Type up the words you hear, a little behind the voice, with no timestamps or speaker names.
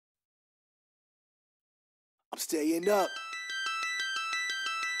staying up.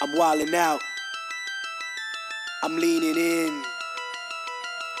 I'm wilding out. I'm leaning in.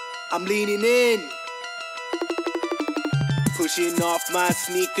 I'm leaning in. Pushing off my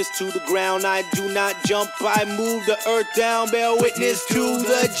sneakers to the ground. I do not jump, I move the earth down. Bear witness to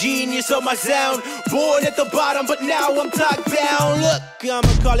the genius of my sound. Born at the bottom, but now I'm top down. Look,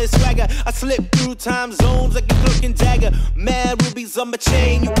 I'ma call it swagger. I slip through time zones like a cloak and dagger. Mad rubies on my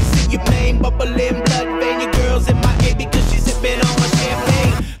chain. You can see your name bubbling, blood vein. Your girl's in my head because she's sipping on my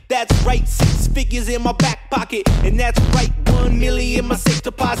champagne. That's right, 6 figures in my back pocket. And that's right, 1 million in my safe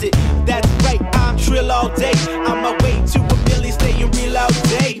deposit. That's right, I'm trill all day. On my way to a million, staying real all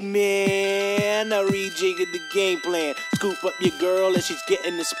day, man. I rejiggered the game plan. Scoop up your girl and she's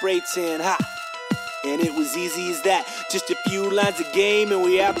getting the spray tan. Ha! And it was easy as that. Just a few lines of game and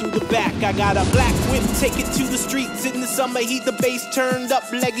we out through the back. I got a black whip, take it to the streets. In the summer heat, the bass turned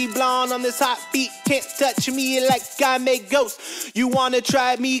up. Leggy blonde on this hot beat. Can't touch me like I make ghosts. You wanna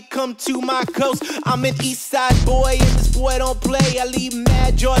try me, come to my coast. I'm an east side boy and this boy don't play. I leave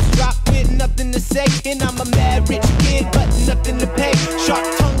mad jaws drop with nothing to say. And I'm a mad rich kid but nothing to pay. Sharp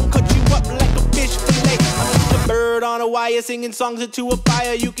tongue cut you up like a fish fillet. I'm just a bird on a wire singing songs into a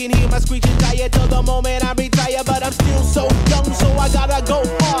fire. You can hear my screeching tire till the moment I retire. But I'm still so young, so I gotta go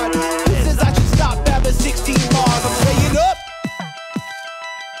hard. This is I should stop having 16 bars. I'm staying up.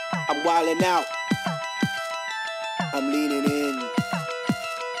 I'm wilding out. I'm leaning in.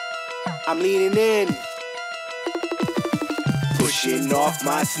 I'm leaning in. Pushing off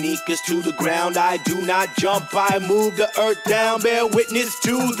my sneakers to the ground. I do not jump, I move the earth down. Bear witness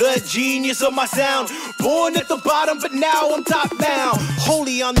to the genius of my sound. Born at the bottom, but now I'm top bound.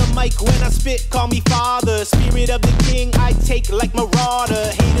 Holy on the mic when I spit, call me father. Spirit of the king, I take like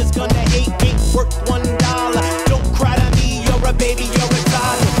marauder. Haters gonna hate, ain't worth $1. Don't cry to me, you're a baby, you're a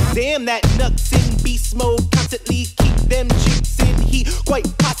toddler. Damn, that nuts in beast mode. Constantly keep them chicks in heat. Quite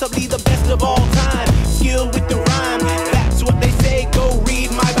possibly the best of all time. Skill with the rhyme, that's what they say. Go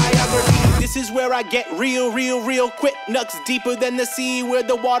read my biography. This is where I get real quick. Nuts deeper than the sea where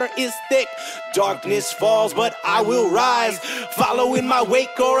the water is thick. Darkness falls, but I will rise. Follow in my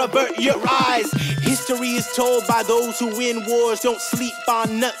wake or avert your eyes. History is told by those who win wars. Don't sleep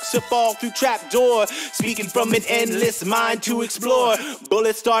on nuts or fall through trapdoor. Speaking from an endless mind to explore.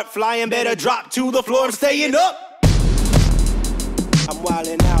 Bullets start flying, better drop to the floor. I'm staying up. I'm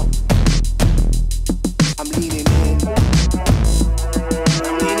wilding out. I'm leaning in.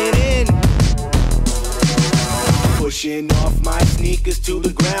 I'm leaning in. Pushing off my sneakers to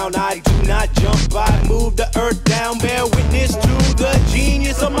the ground. I do not jump, I move the earth down. Bear witness to the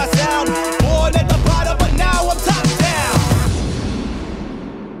genius of my